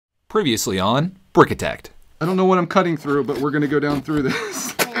Previously on brickitect. I don't know what I'm cutting through, but we're gonna go down through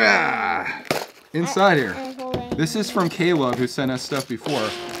this. Inside here. This is from Caleb, who sent us stuff before.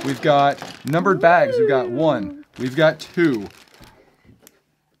 We've got numbered bags. We've got 1. We've got 2.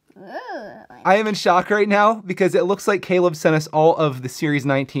 I am in shock right now because it looks like Caleb sent us all of the Series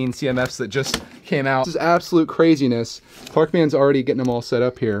 19 CMFs that just came out. This is absolute craziness. Parkman's already getting them all set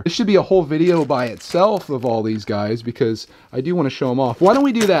up here. This should be a whole video by itself of all these guys because I do want to show them off. Why don't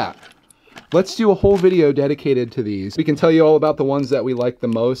we do that? Let's do a whole video dedicated to these. We can tell you all about the ones that we like the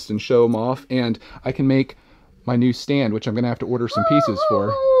most and show them off, and I can make my new stand, which I'm gonna have to order some pieces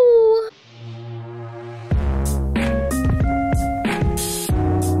for.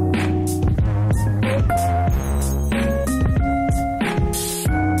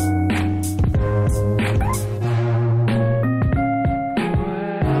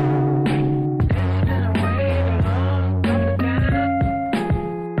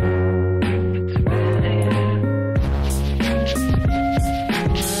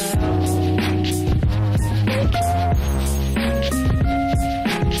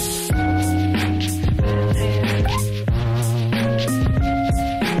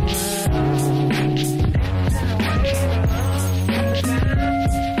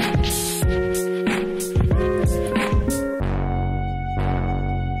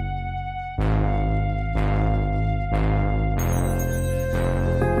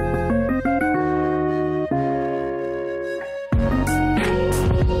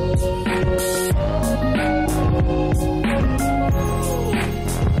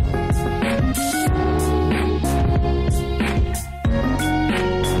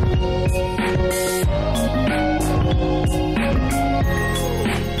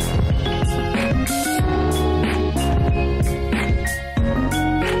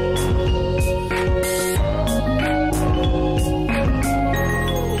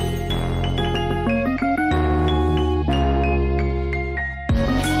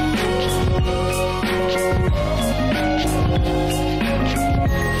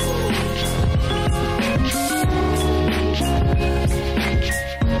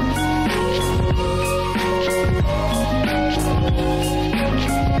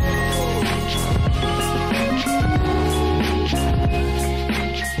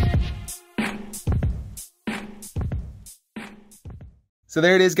 So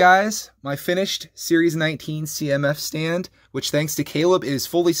there it is, guys, my finished Series 19 CMF stand, which thanks to Caleb is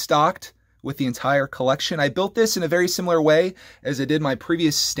fully stocked with the entire collection. I built this in a very similar way as I did my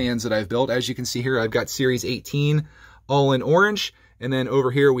previous stands that I've built. As you can see here, I've got Series 18 all in orange, and then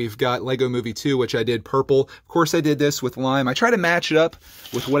over here we've got Lego Movie 2, which I did purple. Of course, I did this with lime. I try to match it up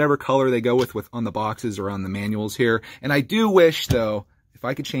with whatever color they go with on the boxes or on the manuals here. And I do wish, though, if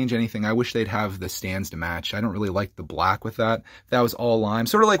I could change anything, I wish they'd have the stands to match. I don't really like the black with that. If that was all lime,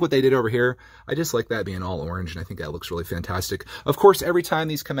 sort of like what they did over here. I just like that being all orange, and I think that looks really fantastic. Of course, every time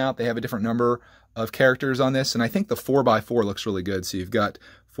these come out, they have a different number of characters on this, and I think the 4x4 looks really good. So you've got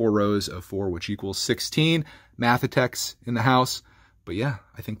 4 rows of 4, which equals 16. Mathitechs in the house. But yeah,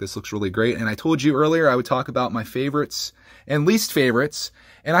 I think this looks really great. And I told you earlier I would talk about my favorites and least favorites.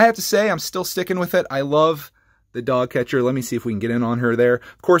 And I have to say, I'm still sticking with it. I love the dog catcher. Let me see if we can get in on her there.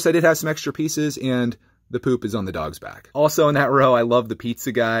 Of course, I did have some extra pieces, and the poop is on the dog's back. Also in that row, I love the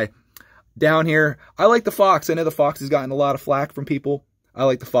pizza guy. Down here, I like the fox. I know the fox has gotten a lot of flack from people. I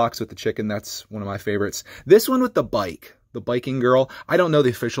like the fox with the chicken. That's one of my favorites. This one with the bike, the biking girl. I don't know the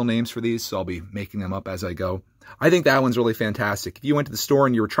official names for these, so I'll be making them up as I go. I think that one's really fantastic. If you went to the store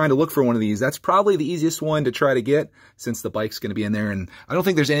and you were trying to look for one of these, that's probably the easiest one to try to get since the bike's going to be in there. And I don't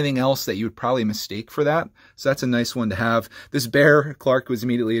think there's anything else that you would probably mistake for that. So that's a nice one to have. This bear, Clark was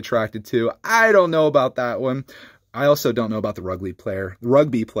immediately attracted to. I don't know about that one. I also don't know about the rugby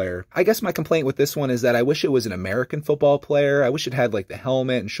player. I guess my complaint with this one is that I wish it was an American football player. I wish it had like the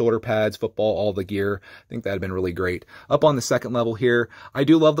helmet and shoulder pads, football, all the gear. I think that'd been really great. Up on the second level here, I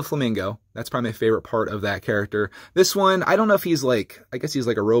do love the flamingo. That's probably my favorite part of that character. This one, I don't know if he's like, I guess he's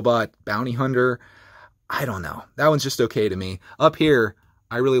like a robot bounty hunter. I don't know. That one's just okay to me. Up here,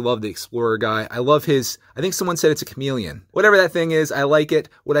 I really love the explorer guy. I love his, I think someone said it's a chameleon. Whatever that thing is, I like it.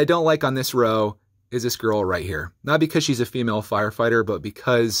 What I don't like on this row is this girl right here. Not because she's a female firefighter, but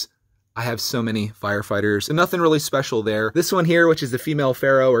because I have so many firefighters and nothing really special there. This one here, which is the female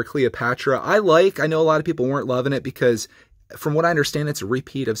pharaoh or Cleopatra, I know a lot of people weren't loving it because from what I understand, it's a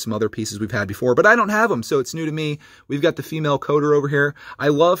repeat of some other pieces we've had before, but I don't have them, so it's new to me. We've got the female coder over here. I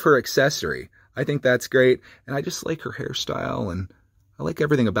love her accessory. I think that's great, and I just like her hairstyle, and I like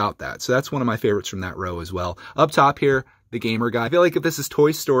everything about that. So that's one of my favorites from that row as well. Up top here, the gamer guy. I feel like if this is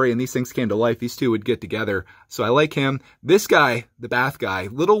Toy Story and these things came to life, these two would get together. So I like him. This guy, the bath guy,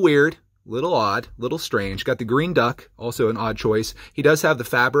 little weird, little odd, little strange. Got the green duck, also an odd choice. He does have the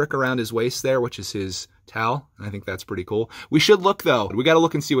fabric around his waist there, which is his towel, and I think that's pretty cool. We should look, though. We got to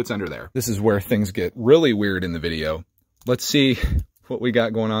look and see what's under there. This is where things get really weird in the video. Let's see what we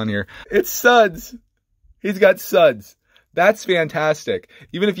got going on here. It's suds. He's got suds. That's fantastic.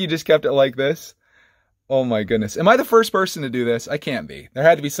 Even if you just kept it like this. Oh my goodness. Am I the first person to do this? I can't be. There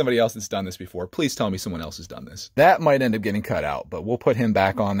had to be somebody else that's done this before. Please tell me someone else has done this. That might end up getting cut out, but we'll put him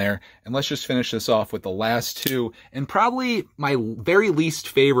back on there. And let's just finish this off with the last two. And probably my very least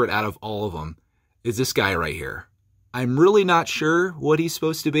favorite out of all of them is this guy right here. I'm really not sure what he's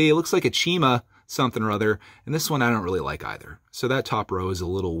supposed to be. It looks like a Chima something or other. And this one I don't really like either. So that top row is a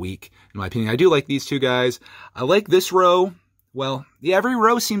little weak in my opinion. I do like these two guys. I like this row. Well, yeah, every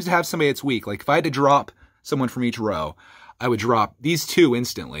row seems to have somebody that's weak. Like if I had to drop someone from each row, I would drop these two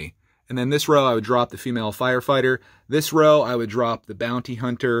instantly. And then this row, I would drop the female firefighter. This row, I would drop the bounty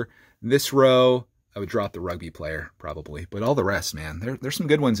hunter. This row, I would drop the rugby player, probably. But all the rest, man, there's some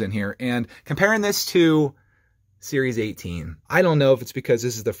good ones in here. And comparing this to Series 18, I don't know if it's because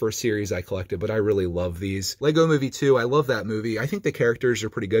this is the first series I collected, but I really love these. Lego Movie 2, I love that movie. I think the characters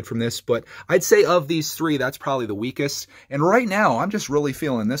are pretty good from this, but I'd say of these three, that's probably the weakest. And right now, I'm just really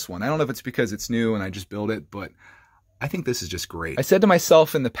feeling this one. I don't know if it's because it's new and I just built it, but I think this is just great. I said to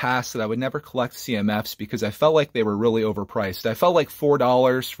myself in the past that I would never collect CMFs because I felt like they were really overpriced. I felt like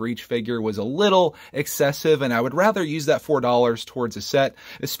 $4 for each figure was a little excessive, and I would rather use that $4 towards a set,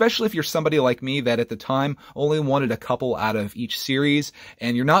 especially if you're somebody like me that at the time only wanted a couple out of each series,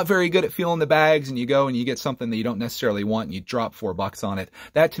 and you're not very good at feeling the bags, and you go and you get something that you don't necessarily want, and you drop $4 on it.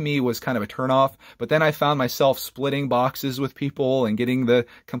 That to me was kind of a turnoff, but then I found myself splitting boxes with people and getting the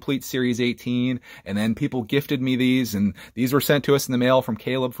complete Series 18, and then people gifted me these, and these were sent to us in the mail from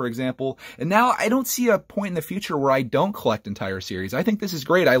Caleb, for example. And now I don't see a point in the future where I don't collect entire series. I think this is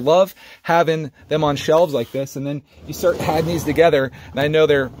great. I love having them on shelves like this, and then you start adding these together, and I know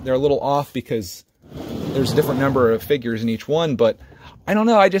they're a little off because there's a different number of figures in each one, but I don't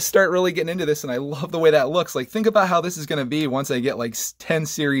know, I just start really getting into this, and I love the way that looks. Like, think about how this is going to be once I get like 10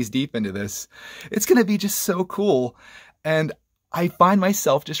 series deep into this. It's going to be just so cool, and I find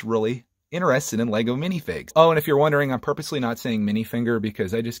myself just really interested in Lego minifigs. Oh, and if you're wondering, I'm purposely not saying minifinger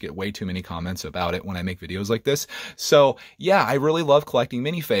because I just get way too many comments about it when I make videos like this. So yeah, I really love collecting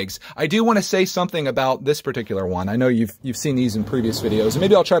minifigs. I do want to say something about this particular one. I know you've seen these in previous videos, and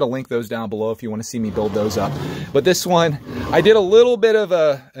maybe I'll try to link those down below if you want to see me build those up. But this one, I did a little bit of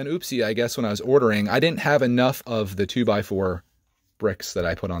an oopsie, I guess, when I was ordering. I didn't have enough of the 2x4 bricks that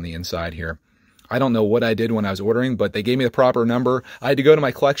I put on the inside here. I don't know what I did when I was ordering, but they gave me the proper number. I had to go to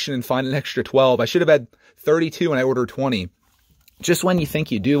my collection and find an extra 12. I should have had 32 and I ordered 20. Just when you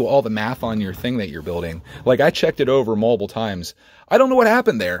think you do all the math on your thing that you're building. Like, I checked it over multiple times. I don't know what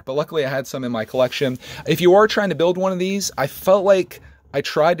happened there, but luckily I had some in my collection. If you are trying to build one of these, I felt like I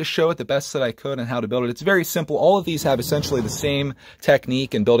tried to show it the best that I could on how to build it. It's very simple. All of these have essentially the same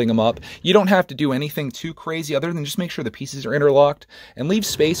technique in building them up. You don't have to do anything too crazy other than just make sure the pieces are interlocked and leave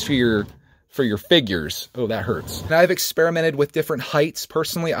space for your figures. Oh, that hurts. And I've experimented with different heights.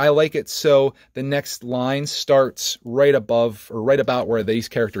 Personally, I like it so the next line starts right above or right about where these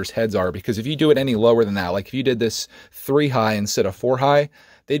characters' heads are, because if you do it any lower than that, like if you did this 3 high instead of 4 high,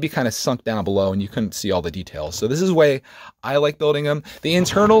 they'd be kind of sunk down below and you couldn't see all the details. So this is the way I like building them. The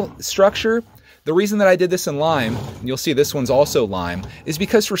internal structure, the reason that I did this in lime, and you'll see this one's also lime, is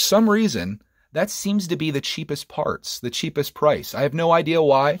because for some reason, that seems to be the cheapest parts, the cheapest price. I have no idea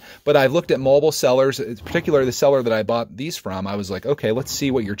why, but I've looked at multiple sellers, particularly the seller that I bought these from. I was like, okay, let's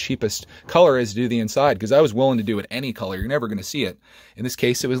see what your cheapest color is to do the inside, because I was willing to do it any color. You're never going to see it. In this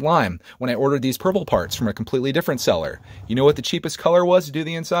case, it was lime. When I ordered these purple parts from a completely different seller, you know what the cheapest color was to do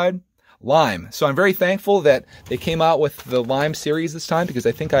the inside? Lime. So I'm very thankful that they came out with the lime series this time, because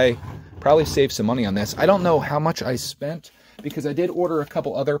I think I probably saved some money on this. I don't know how much I spent, because I did order a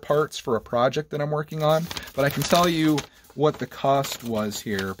couple other parts for a project that I'm working on, but I can tell you what the cost was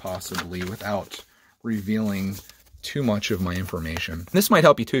here, possibly, without revealing too much of my information. This might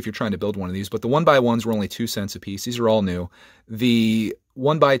help you too if you're trying to build one of these, but the 1x1s were only 2 cents a piece. These are all new. The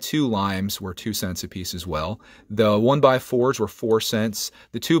 1x2 limes were 2 cents a piece as well. The 1x4s were 4 cents.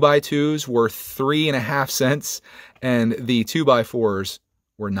 The 2x2s were 3.5 cents, and the 2x4s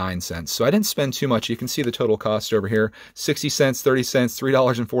were 9 cents. So I didn't spend too much. You can see the total cost over here. 60 cents, 30 cents,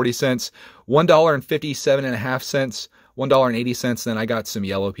 $3.40, $1.57.5, $1.80. Then I got some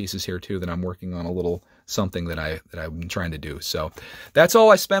yellow pieces here too that I'm working on a little something that I've been trying to do. So that's all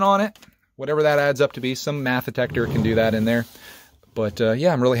I spent on it. whatever that adds up to be. Some math detector can do that in there. But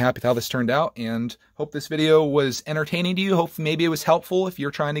yeah, I'm really happy with how this turned out, and hope this video was entertaining to you. Hope maybe it was helpful if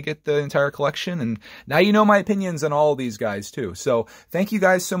you're trying to get the entire collection. And now you know my opinions on all of these guys too. So thank you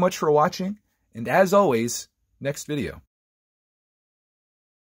guys so much for watching. And as always, next video.